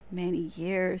Many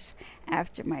years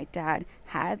after my dad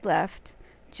had left,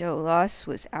 Joe Loss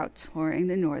was out touring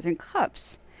the Northern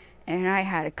Clubs, and I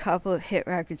had a couple of hit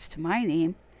records to my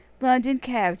name. London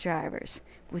cab drivers,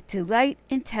 with delight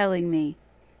in telling me,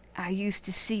 "I used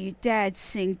to see your dad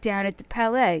sing down at the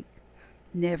Palais,"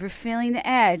 never failing to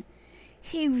add,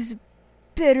 "He was a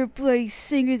better bloody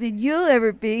singer than you'll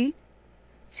ever be,"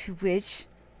 to which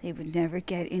they would never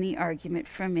get any argument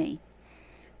from me.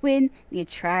 When the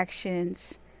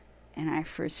attractions and I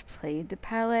first played the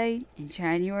Palais in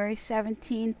January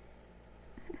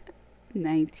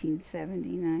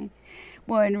 1979,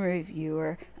 one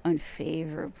reviewer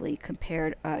unfavorably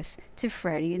compared us to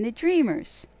Freddie and the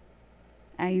Dreamers.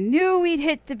 I knew we'd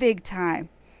hit the big time.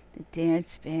 The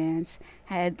dance bands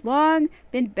had long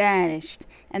been banished,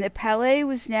 and the Palais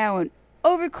was now an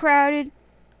overcrowded,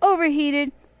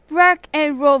 overheated rock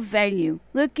and roll venue,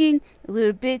 looking a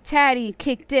little bit tatty and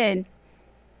kicked in.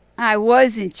 I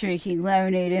wasn't drinking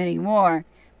lemonade anymore,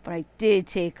 but I did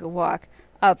take a walk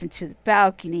up into the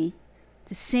balcony.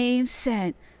 The same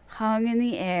scent hung in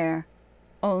the air,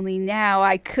 only now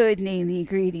I could name the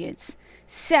ingredients: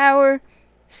 sour,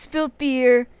 spilt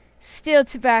beer, stale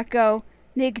tobacco,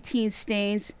 nicotine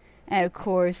stains, and of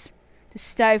course, the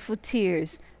stifled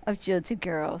tears of jilted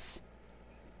girls.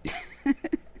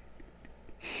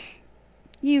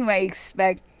 You might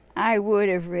expect I would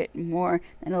have written more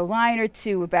than a line or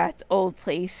two about the old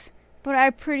place, but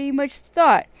I pretty much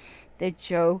thought that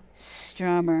Joe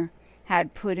Strummer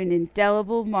had put an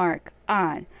indelible mark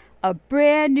on a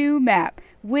brand new map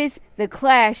with the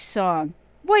Clash song,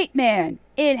 "White Man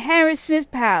in Hammersmith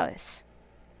Palace."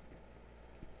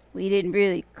 We didn't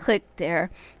really click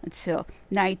there until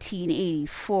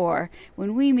 1984,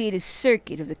 when we made a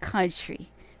circuit of the country,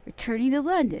 returning to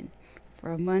London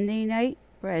for a Monday night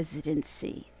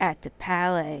residency at the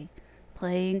Palais,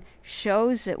 playing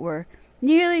shows that were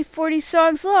nearly 40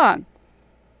 songs long.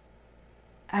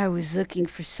 I was looking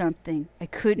for something I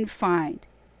couldn't find.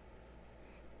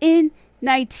 In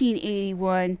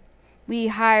 1981, we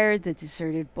hired the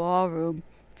deserted ballroom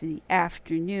for the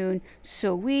afternoon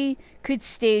so we could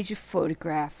stage a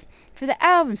photograph for the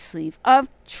album sleeve of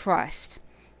Trust.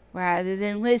 Rather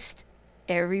than list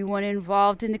everyone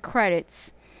involved in the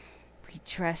credits, we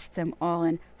dressed them all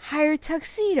in hired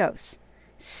tuxedos,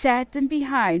 sat them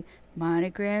behind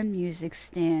monogram music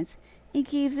stands, and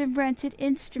gave them rented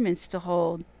instruments to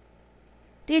hold.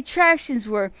 The attractions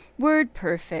were word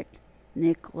perfect.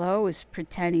 Nick Lowe was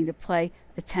pretending to play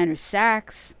a tenor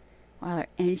sax, while our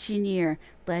engineer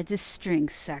led the string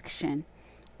section.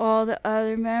 All the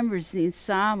other members of the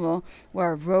ensemble were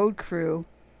our road crew,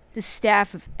 the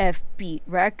staff of F-Beat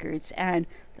Records, and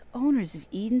the owners of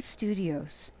Eden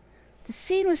Studios. The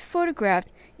scene was photographed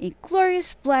in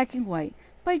glorious black and white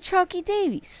by Chalky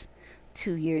Davies.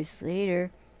 2 years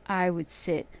later, I would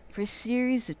sit for a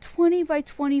series of 20 by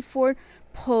 24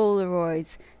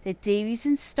 Polaroids that Davies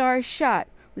and Starr shot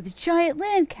with a giant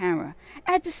land camera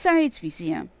at the Science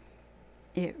Museum.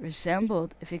 It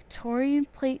resembled a Victorian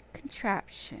plate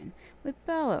contraption with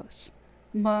bellows.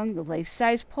 Among the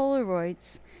life-size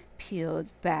Polaroids,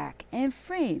 peeled back and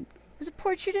framed, was a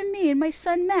portrait of me and my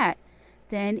son Matt,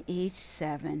 then aged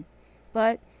 7.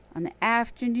 But on the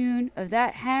afternoon of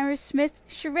that Hammersmith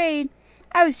charade,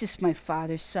 I was just my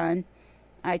father's son.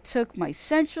 I took my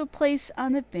central place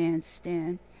on the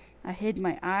bandstand. I hid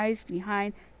my eyes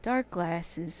behind dark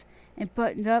glasses and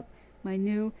buttoned up my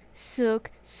new silk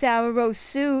Salaro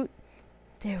suit.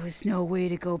 There was no way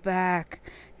to go back.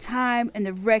 Time and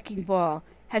the wrecking ball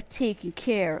have taken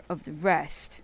care of the rest.